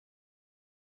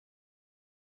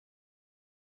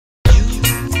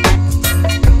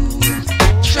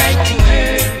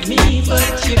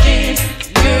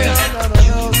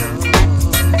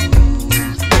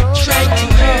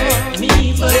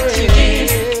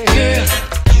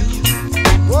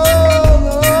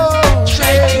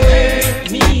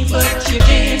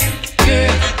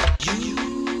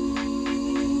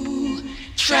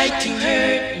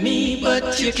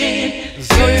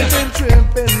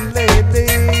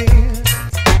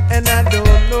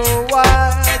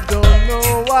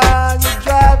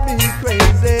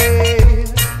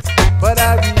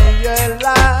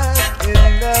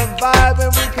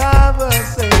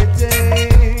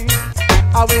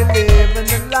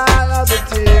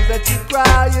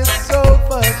cry, it's so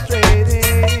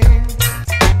frustrating.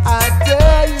 I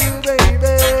tell you,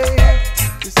 baby,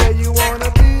 you say you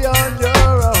wanna be on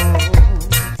your own,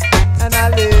 and I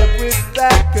live with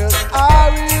that 'cause I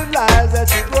realize that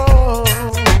you're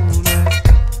grown.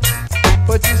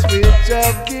 But you switch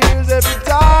up gears every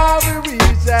time we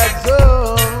reach that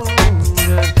zone.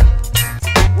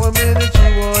 One minute you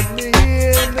want me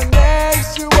and the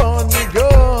next you want me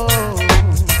gone.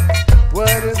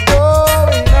 What is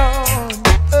going on?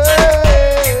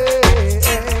 Hey,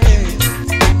 hey.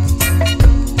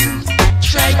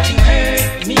 Try to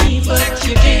hurt me, but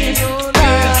you can't,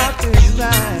 girl.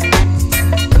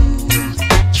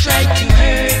 Try to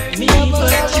hurt me,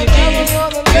 but you can't,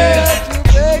 girl.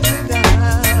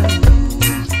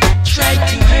 Try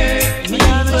to hurt me,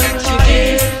 but you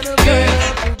can't, girl.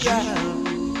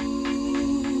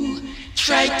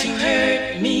 Try to hurt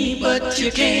me, but you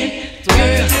can't, So what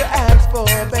did you ask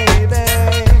for, baby?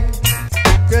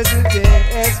 'Cause you can't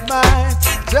ask mine,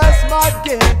 just might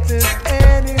get this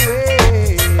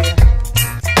anyway.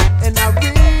 And I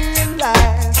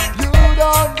realize you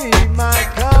don't need my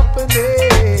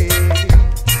company.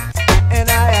 And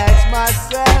I ask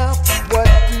myself, what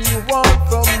do you want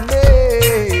from me?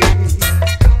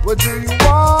 What do you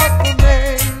want from me?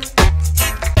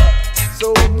 So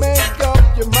make up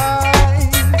your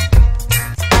mind.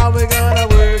 How we gonna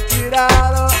work it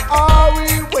out, or are we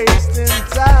wasting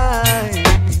time?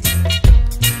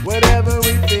 Whatever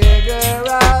we figure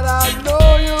out, I know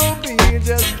you'll be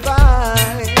just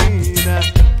fine.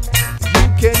 You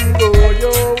can go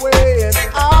your way and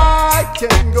I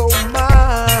can go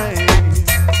mine.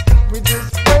 We're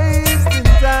just wasting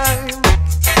time.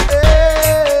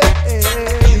 Hey,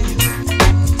 hey.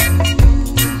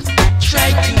 try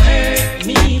to hurt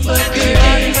me, but you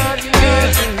can't,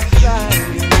 girl.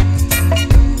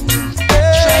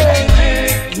 Try to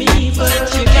hurt me, but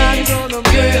you can't,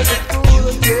 girl.